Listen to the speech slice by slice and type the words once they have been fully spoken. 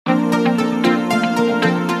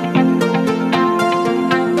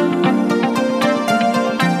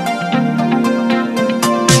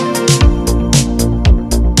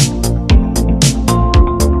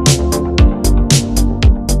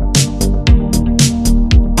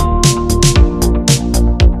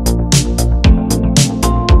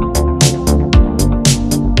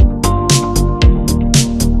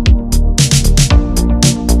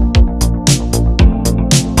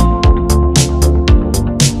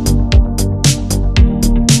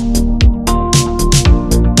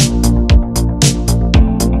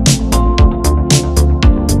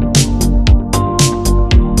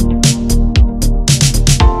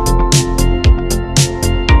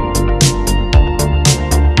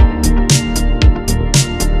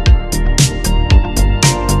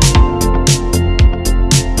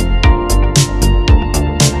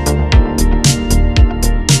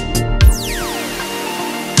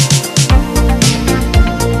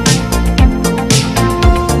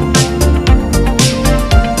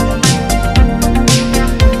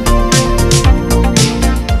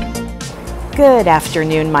Good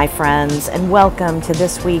afternoon, my friends, and welcome to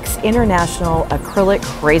this week's International Acrylic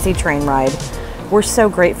Crazy Train Ride. We're so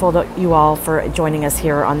grateful to you all for joining us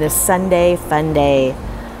here on this Sunday fun day.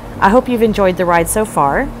 I hope you've enjoyed the ride so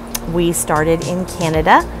far. We started in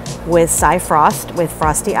Canada with Cy Frost with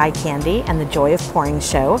Frosty Eye Candy and the Joy of Pouring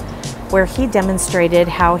show, where he demonstrated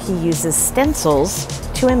how he uses stencils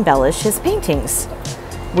to embellish his paintings.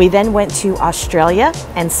 We then went to Australia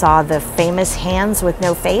and saw the famous Hands with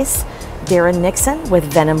No Face, Darren Nixon with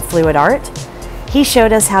Venom Fluid Art. He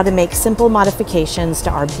showed us how to make simple modifications to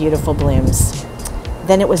our beautiful blooms.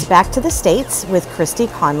 Then it was back to the States with Christy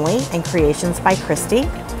Conley and Creations by Christy.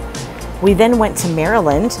 We then went to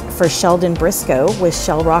Maryland for Sheldon Briscoe with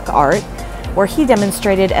Shell Rock Art, where he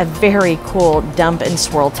demonstrated a very cool dump and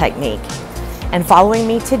swirl technique. And following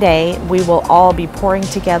me today, we will all be pouring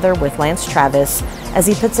together with Lance Travis as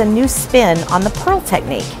he puts a new spin on the pearl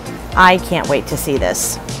technique. I can't wait to see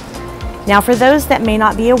this. Now, for those that may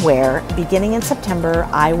not be aware, beginning in September,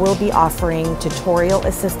 I will be offering tutorial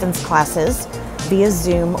assistance classes via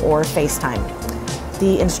Zoom or FaceTime.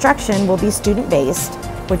 The instruction will be student-based,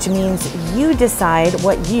 which means you decide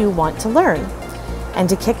what you want to learn. And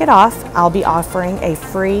to kick it off, I'll be offering a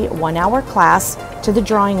free 1-hour class to the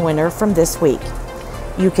drawing winner from this week.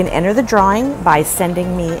 You can enter the drawing by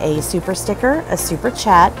sending me a super sticker, a super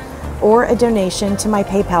chat, or a donation to my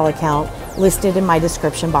PayPal account listed in my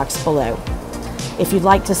description box below. If you'd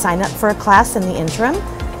like to sign up for a class in the interim,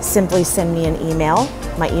 simply send me an email.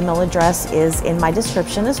 My email address is in my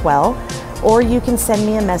description as well, or you can send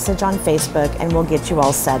me a message on Facebook and we'll get you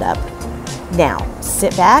all set up. Now,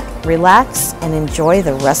 sit back, relax, and enjoy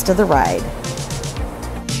the rest of the ride.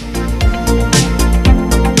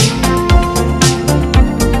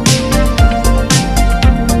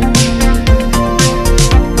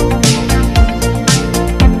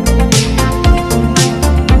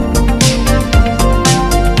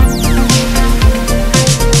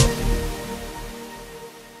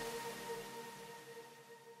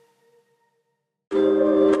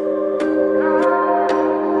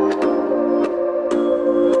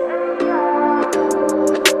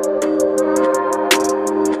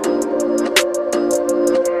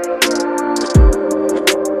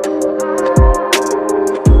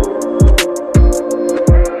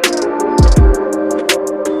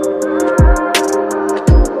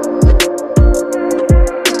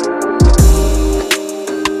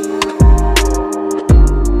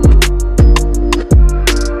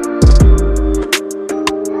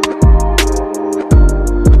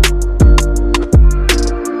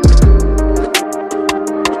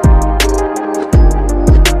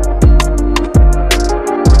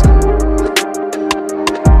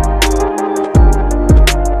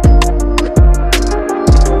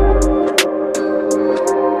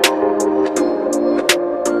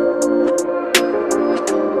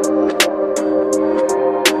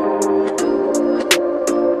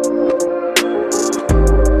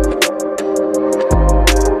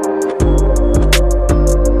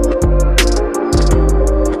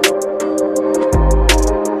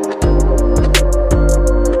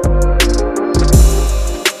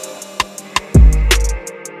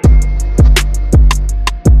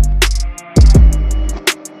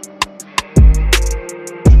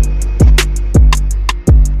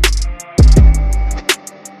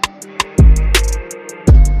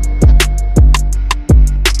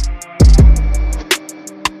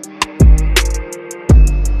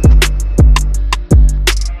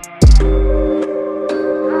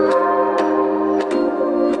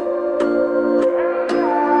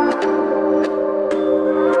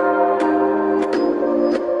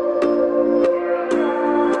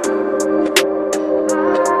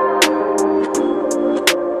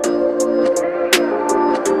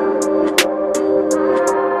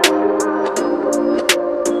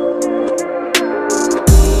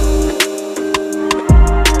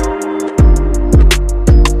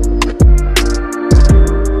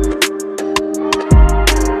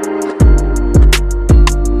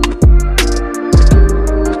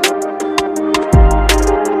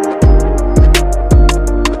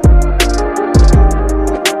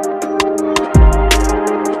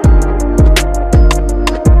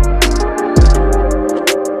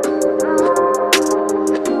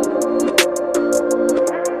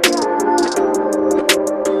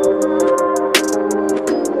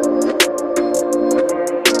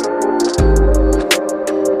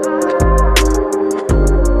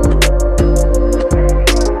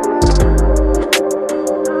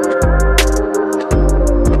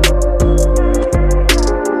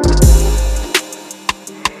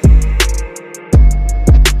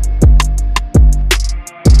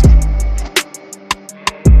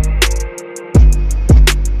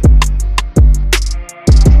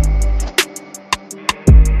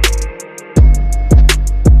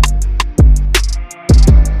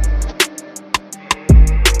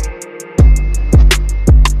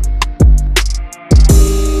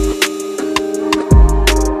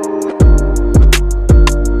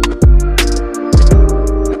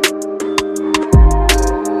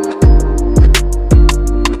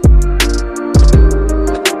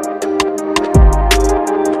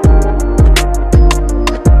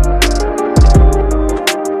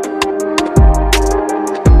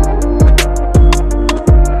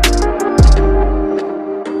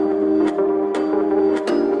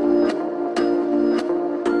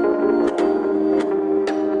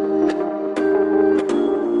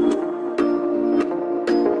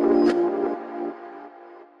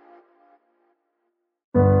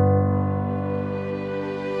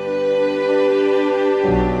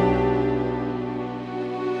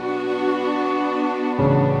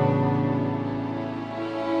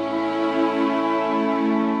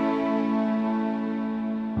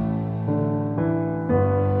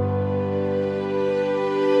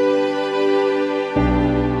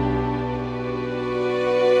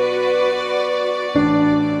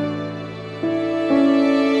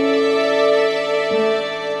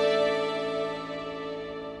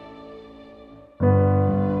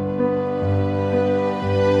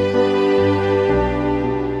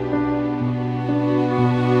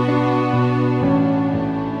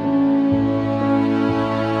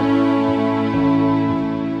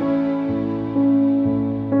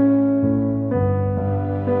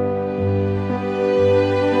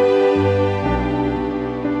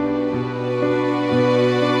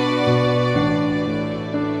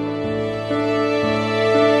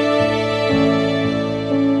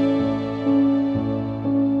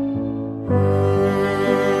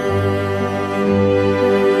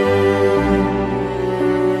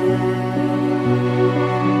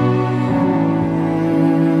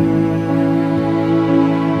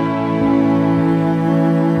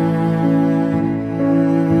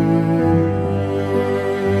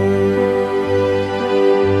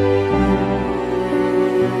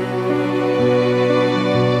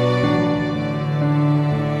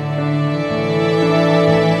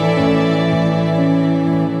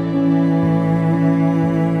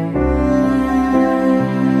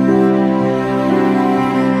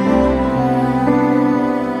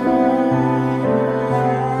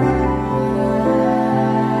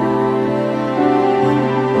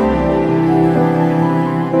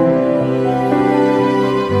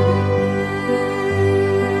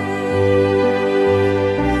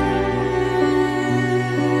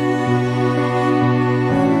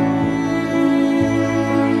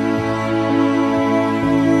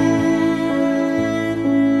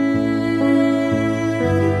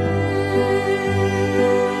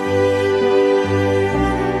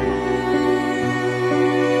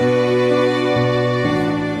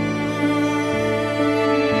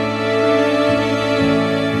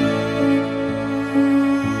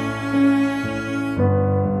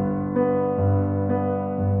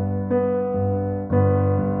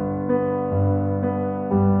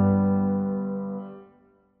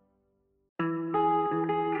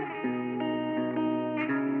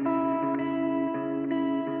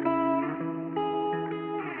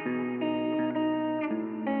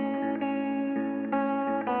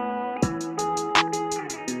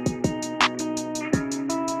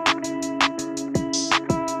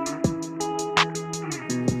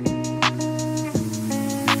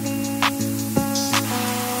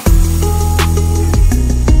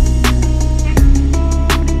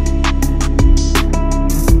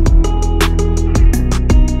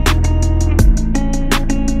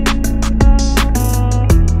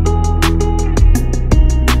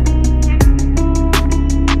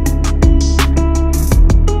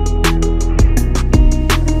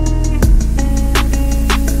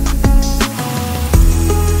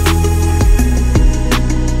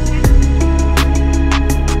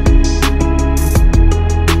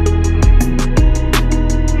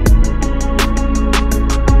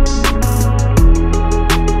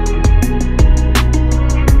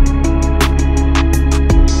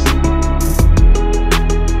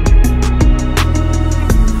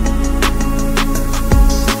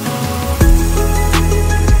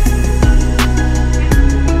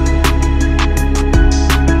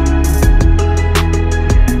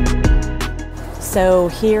 So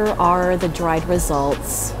here are the dried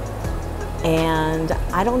results, and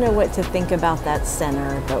I don't know what to think about that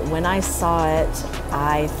center, but when I saw it,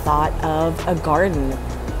 I thought of a garden.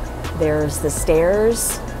 There's the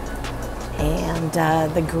stairs and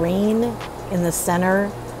the green in the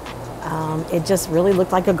center. It just really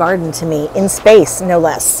looked like a garden to me, in space, no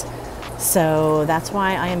less. So that's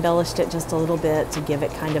why I embellished it just a little bit to give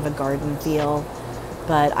it kind of a garden feel.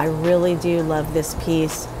 But I really do love this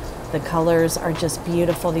piece. The colors are just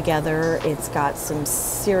beautiful together. It's got some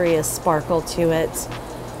serious sparkle to it,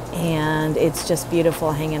 and it's just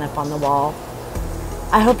beautiful hanging up on the wall.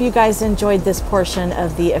 I hope you guys enjoyed this portion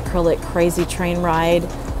of the acrylic crazy train ride.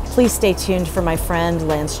 Please stay tuned for my friend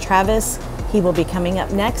Lance Travis. He will be coming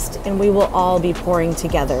up next, and we will all be pouring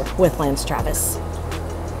together with Lance Travis.